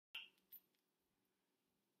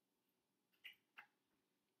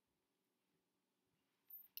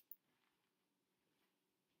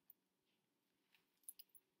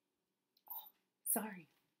Sorry.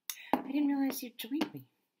 I didn't realize you'd joined me.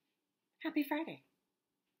 Happy Friday.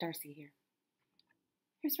 Darcey here.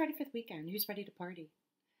 Who's ready for the weekend? Who's ready to party?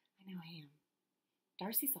 I know I am.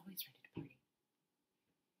 Darcey's always ready to party.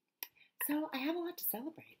 So I have a lot to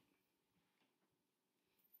celebrate.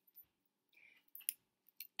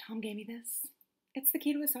 Tom gave me this. It's the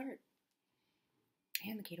key to his heart.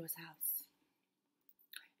 And the key to his house.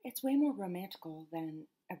 It's way more romantical than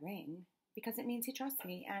a ring because it means he trusts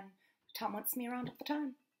me and Tom wants me around all the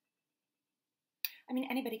time. I mean,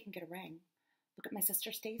 anybody can get a ring. Look at my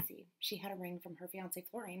sister Stacy. She had a ring from her fiance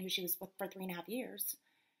Florian, who she was with for 3.5 years.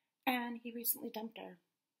 And he recently dumped her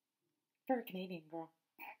for a Canadian girl.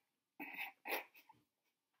 Oh,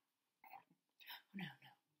 no.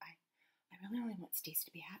 I really only want Stacy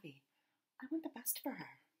to be happy. I want the best for her.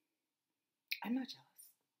 I'm not jealous.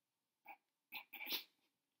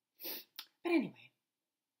 But anyway,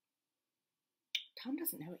 Tom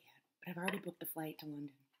doesn't know it yet, but I've already booked a flight to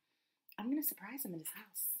London. I'm going to surprise him at his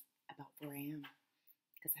house about 4 a.m.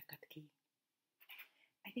 because I've got the key.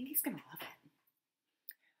 I think he's going to love it.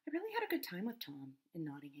 I really had a good time with Tom in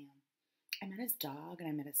Nottingham. I met his dog and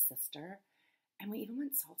I met his sister, and we even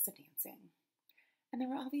went salsa dancing. And there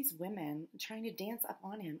were all these women trying to dance up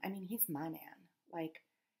on him. I mean, he's my man. Like,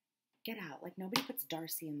 get out. Like, nobody puts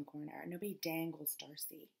Darcey in the corner. Nobody dangles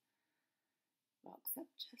Darcey. Well, except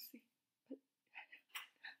Jesse. But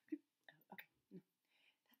okay, no.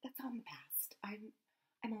 That's all in the past.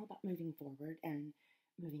 I'm all about moving forward and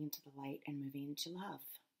moving into the light and moving into love.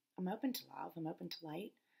 I'm open to love. I'm open to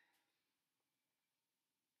light.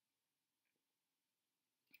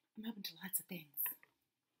 I'm open to lots of things.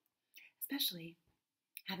 Especially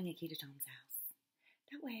having a key to Tom's house.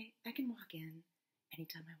 That way, I can walk in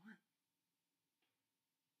anytime I want.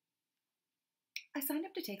 I signed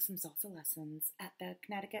up to take some salsa lessons at the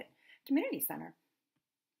Connecticut Community Center.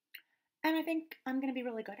 And I think I'm going to be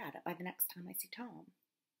really good at it by the next time I see Tom.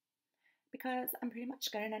 Because I'm pretty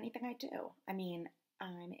much good at anything I do. I mean,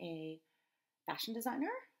 I'm a fashion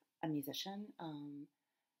designer, a musician.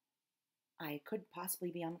 I could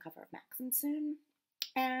possibly be on the cover of Maxim soon.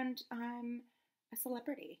 And I'm a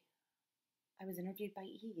celebrity. I was interviewed by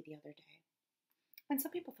E! the other day. And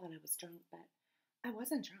some people thought I was drunk, but I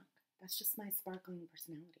wasn't drunk. That's just my sparkling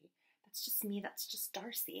personality. That's just me. That's just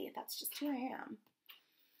Darcey. That's just who I am.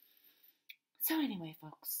 So anyway,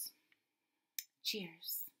 folks,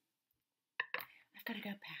 cheers. I've got to go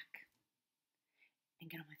pack and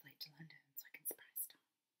get on my flight to London.